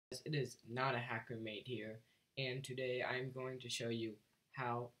It is not a hacker mate here, and today I'm going to show you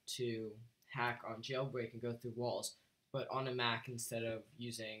how to hack on Jailbreak and go through walls, but on a Mac instead of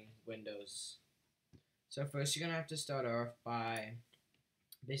using Windows. So first you're going to have to start off by,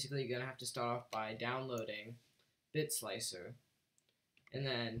 downloading BitSlicer, and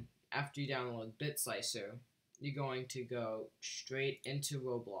then after you download BitSlicer, you're going to go straight into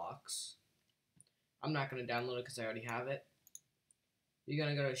Roblox. I'm not going to download it because I already have it. You're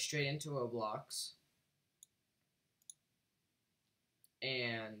going to go straight into Roblox,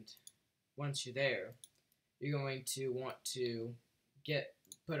 and once you're there, you're going to want to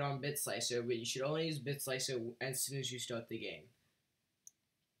put on BitSlicer, but you should only use BitSlicer as soon as you start the game.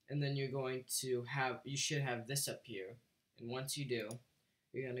 And then you should have this up here, and once you do,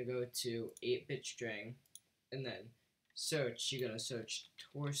 you're going to go to 8-bit string, and then you're going to search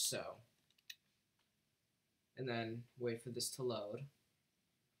torso, and then wait for this to load.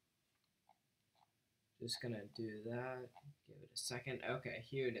 Just gonna do that, give it a second. Okay,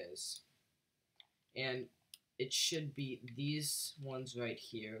 here it is. And it should be these ones right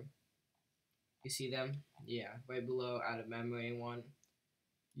here. You see them? Yeah, right below out of memory one.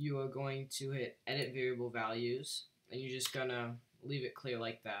 You are going to hit edit variable values, and you're just gonna leave it clear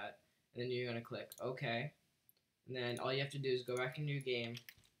like that. And then you're gonna click OK. And then all you have to do is go back into your game,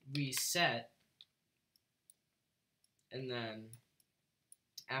 reset, and then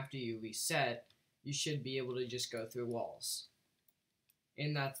after you reset, you should be able to just go through walls.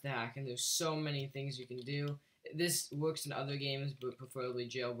 And that's the hack, and there's so many things you can do. This works in other games, but preferably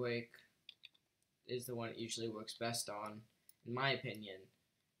Jailbreak is the one it usually works best on, in my opinion.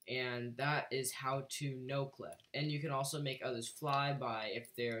 And that is how to NoClip. And you can also make others fly by,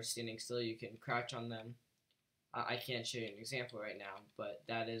 if they're standing still, you can crouch on them. I can't show you an example right now, but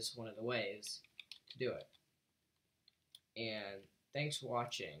that is one of the ways to do it. And thanks for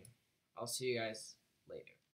watching. I'll see you guys later.